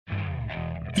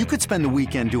You could spend the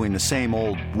weekend doing the same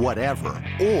old whatever,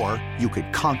 or you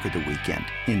could conquer the weekend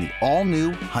in the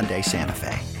all-new Hyundai Santa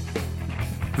Fe.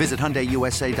 Visit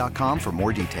HyundaiUSA.com for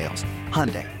more details.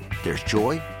 Hyundai, there's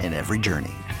joy in every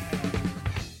journey.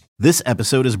 This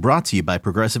episode is brought to you by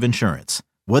Progressive Insurance.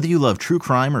 Whether you love true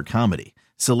crime or comedy,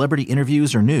 celebrity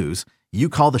interviews or news, you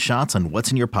call the shots on what's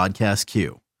in your podcast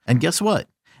queue. And guess what?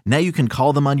 Now you can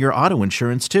call them on your auto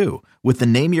insurance too with the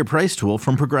Name Your Price tool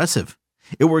from Progressive.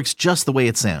 It works just the way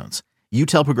it sounds. You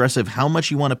tell Progressive how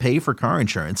much you want to pay for car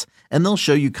insurance, and they'll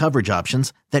show you coverage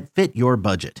options that fit your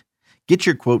budget. Get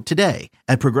your quote today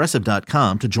at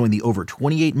Progressive.com to join the over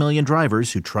 28 million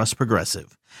drivers who trust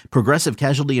Progressive. Progressive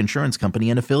Casualty Insurance Company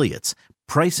and Affiliates.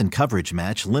 Price and coverage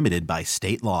match limited by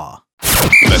state law.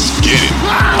 Let's get it.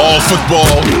 All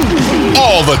football,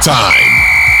 all the time.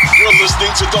 You're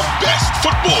listening to the best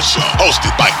football show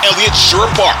hosted by Elliot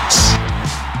Shore-Parks.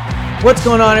 What's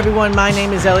going on, everyone? My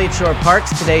name is Elliot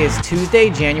Shore-Parks. Today is Tuesday,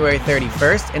 January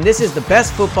 31st, and this is the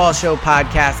Best Football Show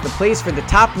podcast, the place for the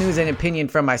top news and opinion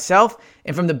from myself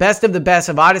and from the best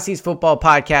of Odyssey's football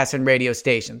podcasts and radio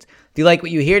stations. If you like what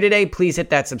you hear today, please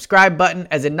hit that subscribe button,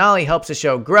 as it not only helps the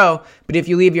show grow, but if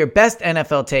you leave your best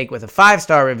NFL take with a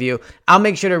 5-star review, I'll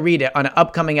make sure to read it on an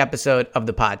upcoming episode of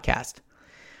the podcast.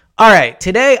 All right,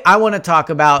 today I want to talk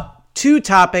about two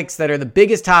topics that are the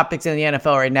biggest topics in the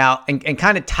NFL right now and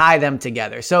kind of tie them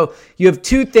together. So you have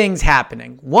two things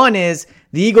happening. One is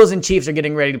the Eagles and Chiefs are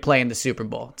getting ready to play in the Super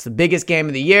Bowl. It's the biggest game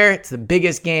of the year. It's the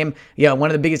biggest game, one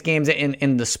of the biggest games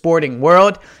in the sporting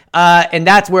world. And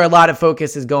that's where a lot of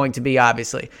focus is going to be,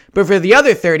 obviously. But for the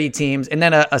other 30 teams, and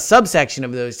then a subsection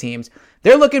of those teams,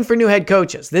 they're looking for new head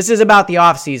coaches. This is about the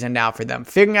offseason now for them,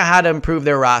 figuring out how to improve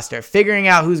their roster, figuring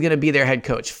out who's going to be their head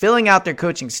coach, filling out their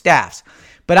coaching staffs.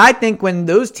 But I think when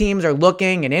those teams are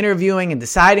looking and interviewing and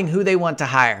deciding who they want to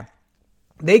hire,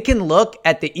 they can look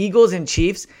at the Eagles and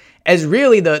Chiefs as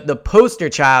really the poster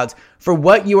child for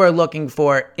what you are looking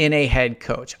for in a head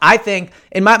coach. I think,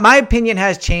 and my opinion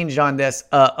has changed on this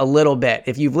a little bit.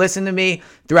 If you've listened to me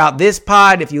throughout this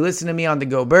pod, if you listen to me on the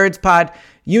Go Birds pod,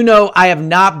 you know I have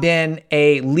not been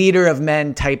a leader of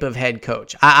men type of head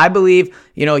coach. I believe,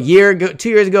 2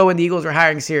 years ago when the Eagles were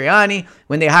hiring Sirianni,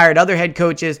 when they hired other head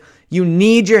coaches, you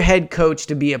need your head coach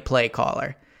to be a play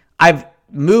caller. I've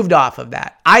moved off of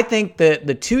that. I think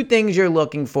the two things you're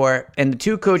looking for and the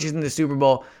two coaches in the Super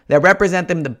Bowl that represent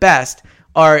them the best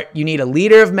are you need a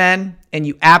leader of men, and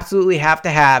you absolutely have to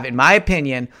have, in my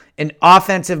opinion, an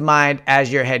offensive mind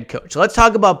as your head coach. So let's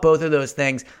talk about both of those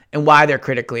things and why they're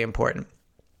critically important.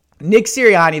 Nick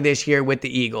Sirianni this year with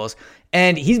the Eagles,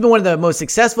 and he's been one of the most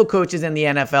successful coaches in the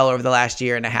NFL over the last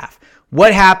year and a half.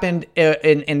 What happened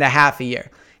in the half a year?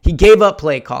 He gave up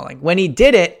play calling. When he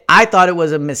did it, I thought it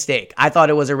was a mistake. I thought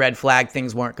it was a red flag.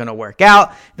 Things weren't going to work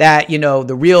out. That,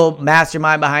 the real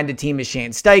mastermind behind the team is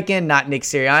Shane Steichen, not Nick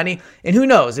Sirianni. And who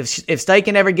knows, if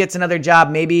Steichen ever gets another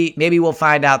job, maybe we'll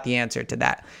find out the answer to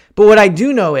that. But what I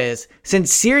do know is,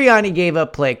 since Sirianni gave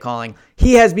up play calling,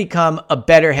 he has become a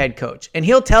better head coach. And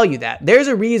he'll tell you that. There's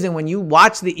a reason when you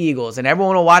watch the Eagles, and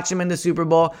everyone will watch them in the Super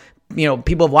Bowl,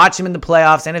 people have watched them in the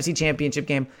playoffs, NFC Championship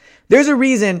game. There's a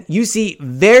reason you see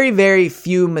very, very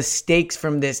few mistakes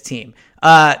from this team.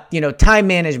 Time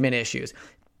management issues,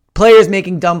 players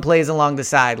making dumb plays along the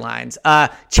sidelines,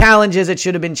 challenges that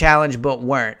should have been challenged but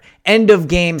weren't, end of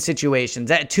game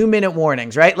situations, 2-minute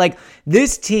warnings, right? Like,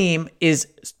 this team is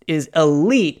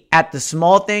elite at the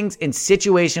small things in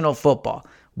situational football.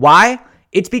 Why?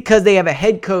 It's because they have a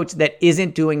head coach that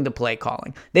isn't doing the play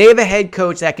calling. They have a head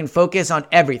coach that can focus on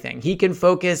everything. He can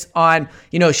focus on,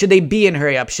 should they be in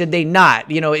hurry up? Should they not?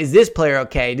 Is this player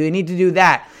okay? Do they need to do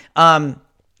that?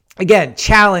 Again,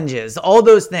 challenges, all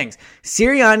those things.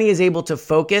 Sirianni is able to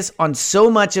focus on so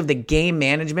much of the game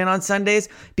management on Sundays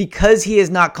because he is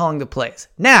not calling the plays.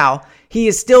 Now, he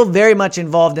is still very much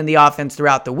involved in the offense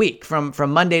throughout the week. From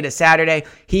Monday to Saturday,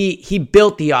 he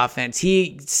built the offense.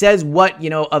 He says what,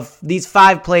 of these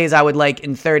 5 plays I would like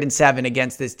in 3rd and 7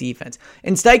 against this defense.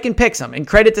 And Steichen picks them, and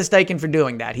credit to Steichen for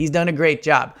doing that. He's done a great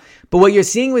job. But what you're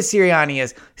seeing with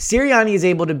Sirianni is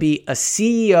able to be a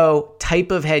CEO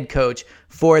type of head coach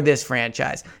for this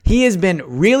franchise. He has been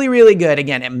really, really good,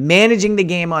 again, at managing the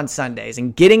game on Sundays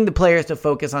and getting the players to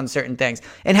focus on certain things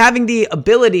and having the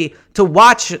ability to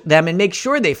watch them and make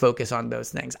sure they focus on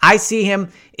those things. I see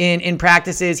him in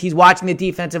practices. He's watching the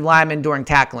defensive linemen during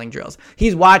tackling drills.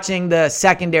 He's watching the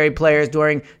secondary players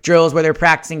during drills where they're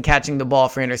practicing catching the ball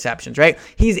for interceptions, right?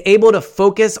 He's able to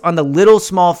focus on the little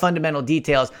small fundamental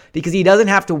details because he doesn't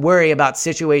have to worry about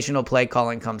situational play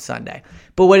calling come Sunday.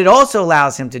 But what it also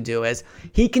allows him to do is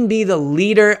He can be the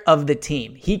leader of the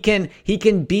team. He can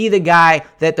be the guy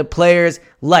that the players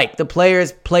like, the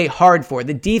players play hard for.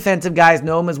 The defensive guys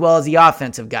know him as well as the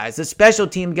offensive guys. The special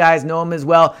team guys know him as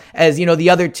well as, the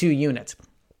other two units.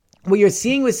 What you're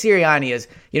seeing with Sirianni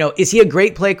is he a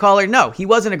great play caller? No, he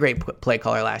wasn't a great play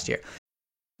caller last year.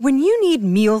 When you need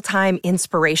mealtime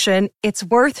inspiration, it's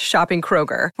worth shopping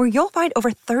Kroger, where you'll find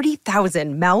over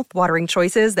 30,000 mouth-watering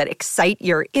choices that excite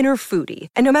your inner foodie.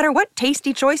 And no matter what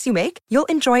tasty choice you make, you'll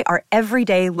enjoy our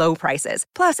everyday low prices,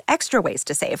 plus extra ways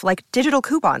to save, like digital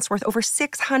coupons worth over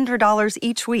 $600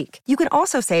 each week. You can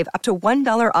also save up to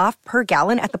 $1 off per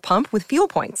gallon at the pump with fuel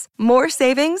points. More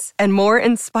savings and more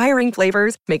inspiring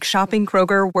flavors make shopping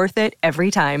Kroger worth it every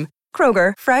time.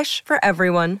 Kroger, fresh for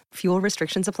everyone. Fuel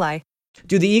restrictions apply.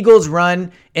 Do the Eagles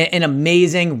run an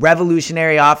amazing,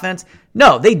 revolutionary offense?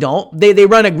 No, they don't. They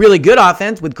run a really good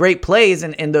offense with great plays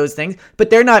and those things, but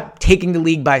they're not taking the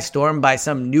league by storm by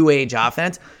some new age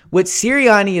offense. What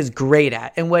Sirianni is great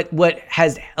at, and what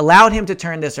has allowed him to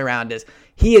turn this around, is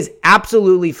he is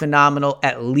absolutely phenomenal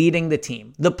at leading the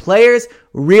team. The players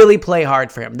really play hard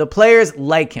for him. The players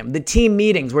like him. The team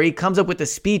meetings where he comes up with the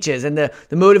speeches and the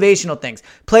motivational things.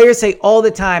 Players say all the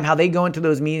time how they go into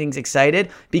those meetings excited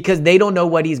because they don't know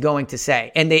what he's going to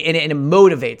say. And it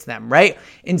motivates them, right?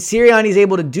 And Sirianni's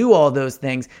able to do all those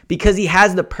things because he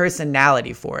has the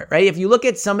personality for it, right? If you look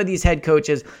at some of these head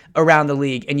coaches around the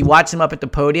league and you watch them up at the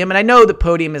podium, and I know the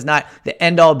podium is not the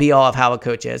end-all be-all of how a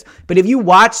coach is, but if you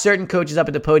watch certain coaches up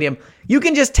at the podium, you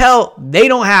can just tell they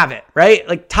don't have it, right?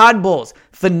 Like Todd Bowles,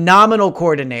 phenomenal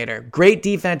coordinator, great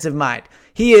defensive mind.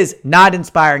 He is not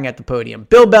inspiring at the podium.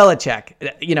 Bill Belichick,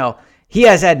 he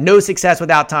has had no success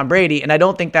without Tom Brady, and I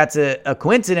don't think that's a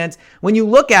coincidence. When you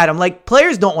look at him, like,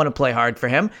 players don't want to play hard for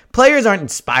him. Players aren't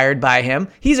inspired by him.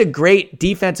 He's a great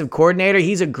defensive coordinator.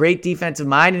 He's a great defensive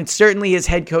mind, and certainly his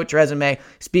head coach resume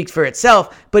speaks for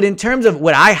itself. But in terms of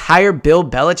would I hire Bill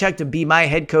Belichick to be my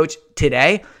head coach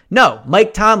today? No.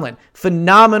 Mike Tomlin,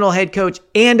 phenomenal head coach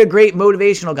and a great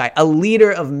motivational guy, a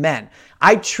leader of men.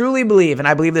 I truly believe, and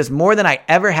I believe this more than I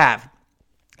ever have,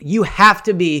 you have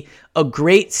to be a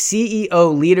great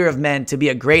CEO, leader of men, to be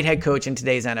a great head coach in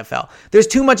today's NFL. There's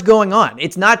too much going on.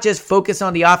 It's not just focus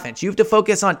on the offense. You have to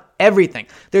focus on everything.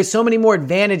 There's so many more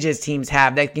advantages teams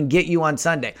have that can get you on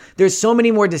Sunday. There's so many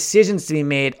more decisions to be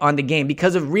made on the game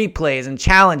because of replays and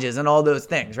challenges and all those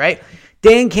things, right?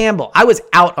 Dan Campbell, I was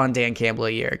out on Dan Campbell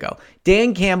a year ago.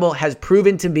 Dan Campbell has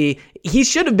proven to be, he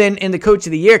should have been in the coach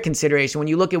of the year consideration when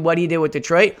you look at what he did with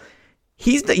Detroit.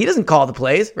 He doesn't call the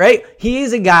plays, right? He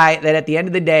is a guy that at the end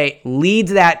of the day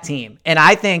leads that team. And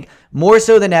I think more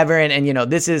so than ever,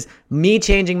 and this is me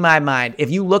changing my mind,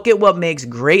 if you look at what makes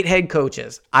great head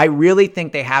coaches, I really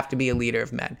think they have to be a leader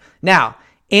of men. Now,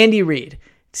 Andy Reid.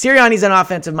 Sirianni's an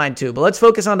offensive mind too, but let's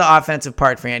focus on the offensive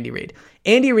part for Andy Reid.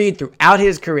 Andy Reid, throughout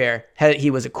his career,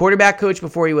 he was a quarterback coach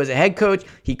before he was a head coach.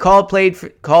 He called plays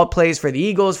for the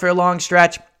Eagles for a long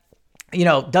stretch.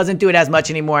 Doesn't do it as much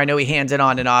anymore. I know he hands it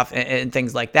on and off and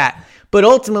things like that. But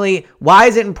ultimately, why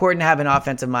is it important to have an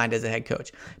offensive mind as a head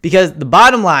coach? Because the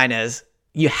bottom line is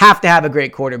you have to have a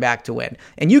great quarterback to win.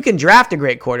 And you can draft a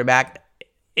great quarterback,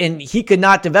 and he could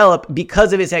not develop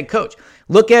because of his head coach.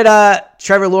 Look at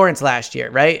Trevor Lawrence last year,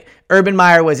 right? Urban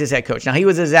Meyer was his head coach. Now, he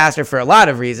was a disaster for a lot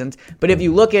of reasons, but if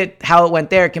you look at how it went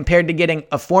there compared to getting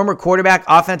a former quarterback,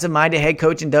 offensive-minded head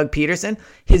coach in Doug Peterson,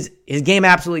 his game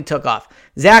absolutely took off.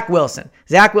 Zach Wilson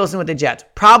with the Jets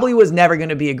probably was never going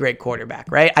to be a great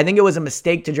quarterback, right? I think it was a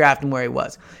mistake to draft him where he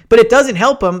was. But it doesn't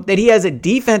help him that he has a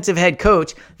defensive head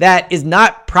coach that is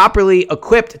not properly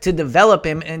equipped to develop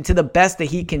him into the best that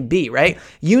he can be, right?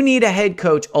 You need a head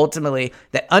coach ultimately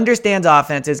that understands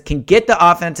offenses, can get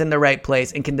the offense in the right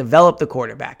place, and can develop the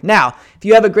quarterback. Now, if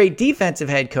you have a great defensive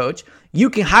head coach, you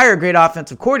can hire a great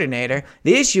offensive coordinator.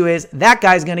 The issue is that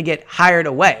guy's going to get hired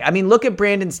away. I mean, look at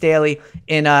Brandon Staley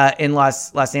in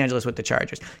Los Angeles with the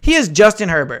Chargers. He is Justin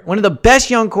Herbert, one of the best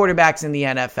young quarterbacks in the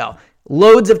NFL.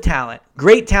 Loads of talent,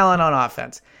 great talent on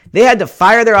offense. They had to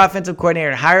fire their offensive coordinator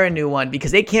and hire a new one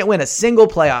because they can't win a single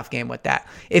playoff game with that.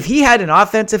 If he had an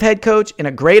offensive head coach and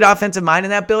a great offensive mind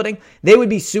in that building, they would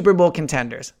be Super Bowl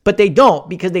contenders. But they don't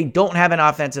because they don't have an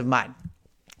offensive mind.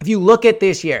 If you look at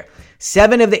this year,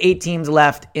 7 of the 8 teams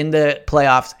left in the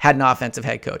playoffs had an offensive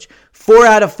head coach. 4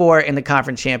 out of 4 in the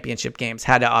conference championship games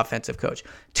had an offensive coach.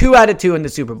 2 out of 2 in the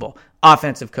Super Bowl,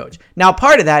 offensive coach. Now,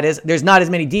 part of that is there's not as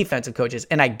many defensive coaches,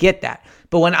 and I get that.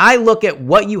 But when I look at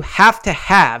what you have to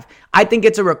have, I think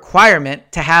it's a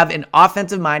requirement to have an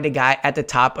offensive-minded guy at the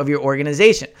top of your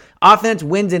organization. Offense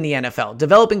wins in the NFL.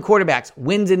 Developing quarterbacks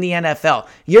wins in the NFL.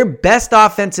 Your best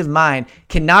offensive mind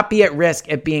cannot be at risk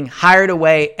at being hired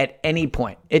away at any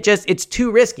point. It's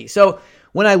too risky. So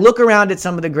when I look around at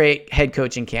some of the great head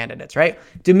coaching candidates, right?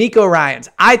 DeMeco Ryans,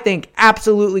 I think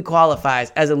absolutely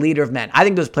qualifies as a leader of men. I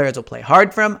think those players will play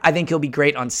hard for him. I think he'll be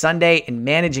great on Sunday in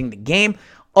managing the game.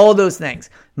 All those things.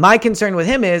 My concern with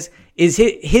him is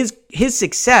his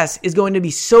success is going to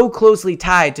be so closely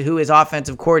tied to who his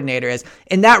offensive coordinator is,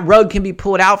 and that rug can be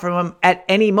pulled out from him at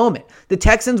any moment. The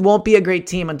Texans won't be a great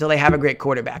team until they have a great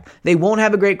quarterback. They won't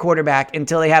have a great quarterback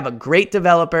until they have a great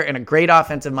developer and a great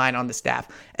offensive mind on the staff.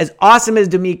 As awesome as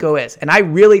DeMeco is, and I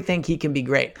really think he can be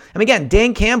great. And again,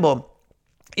 Dan Campbell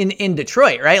in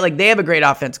Detroit, right? Like, they have a great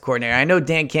offensive coordinator. I know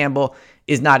Dan Campbell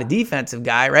is not a defensive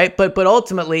guy, right? But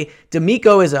ultimately,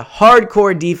 DeMeco is a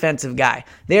hardcore defensive guy.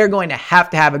 They are going to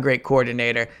have a great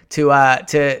coordinator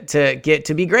to get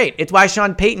to be great. It's why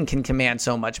Sean Payton can command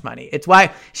so much money. It's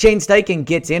why Shane Steichen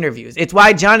gets interviews. It's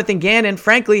why Jonathan Gannon,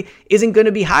 frankly, isn't going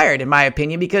to be hired, in my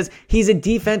opinion, because he's a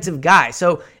defensive guy.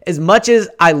 So as much as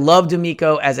I love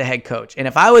DeMeco as a head coach, and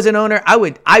if I was an owner,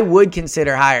 I would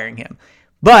consider hiring him.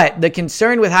 But the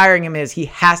concern with hiring him is he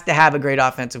has to have a great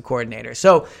offensive coordinator.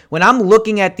 So when I'm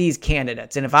looking at these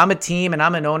candidates, and if I'm a team and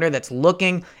I'm an owner that's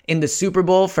looking in the Super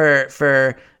Bowl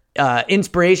for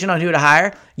inspiration on who to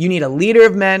hire, you need a leader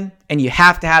of men, and you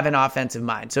have to have an offensive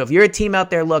mind. So if you're a team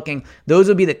out there looking, those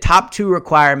would be the top 2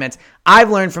 requirements I've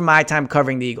learned from my time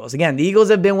covering the Eagles. Again, the Eagles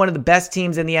have been one of the best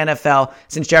teams in the NFL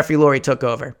since Jeffrey Lurie took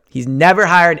over. He's never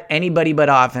hired anybody but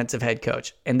an offensive head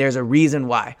coach, and there's a reason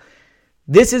why.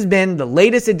 This has been the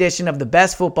latest edition of the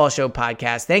Best Football Show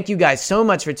podcast. Thank you guys so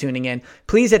much for tuning in.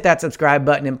 Please hit that subscribe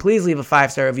button and please leave a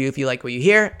 5-star review if you like what you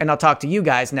hear, and I'll talk to you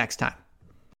guys next time.